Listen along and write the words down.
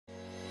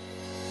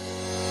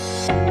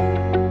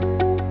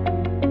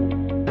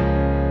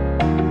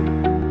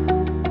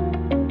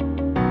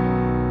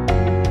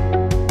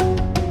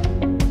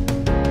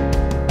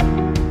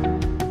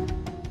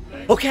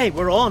Okay,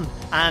 we're on,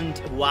 and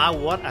wow,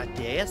 what a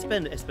day it's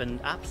been. It's been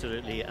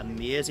absolutely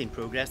amazing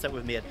progress that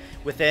we've made.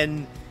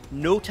 Within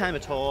no time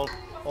at all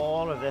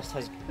of this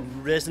has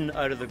risen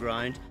out of the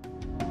ground.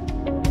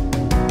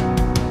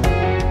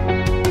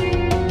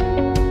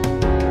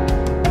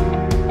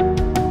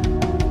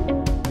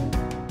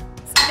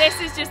 This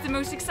is just the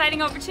most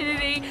exciting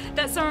opportunity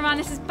that Summer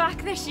Madness is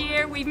back this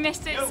year. We've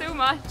missed it so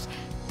much.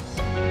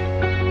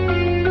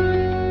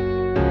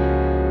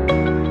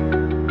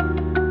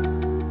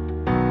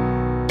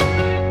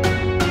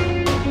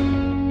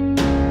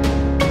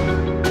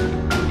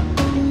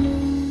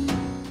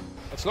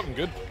 It's looking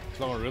good. It's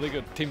looking really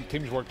good.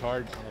 Team's worked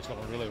hard and it's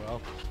looking really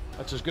well.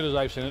 It's as good as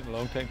I've seen it in a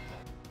long time.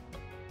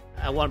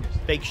 I want a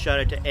big shout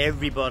out to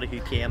everybody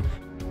who came.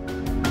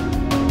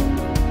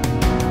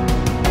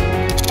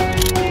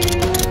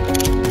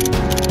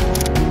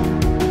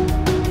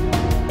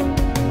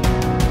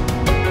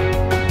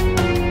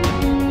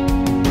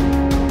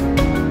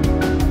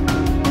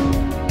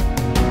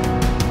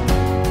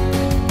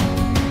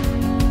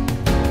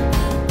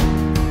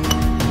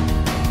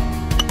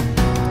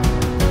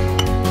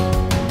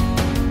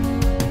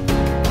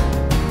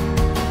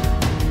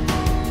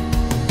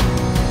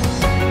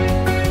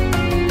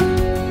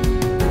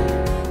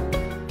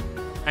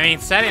 I mean,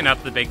 setting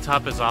up the big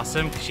top is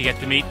awesome because you get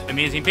to meet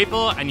amazing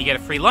people and you get a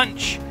free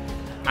lunch,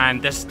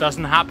 and this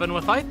doesn't happen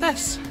without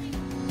this.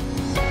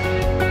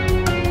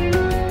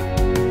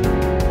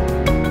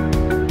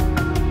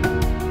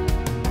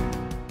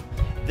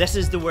 This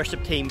is the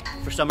worship team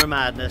for Summer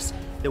Madness.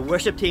 The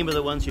worship team are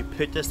the ones who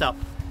put this up.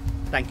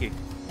 Thank you.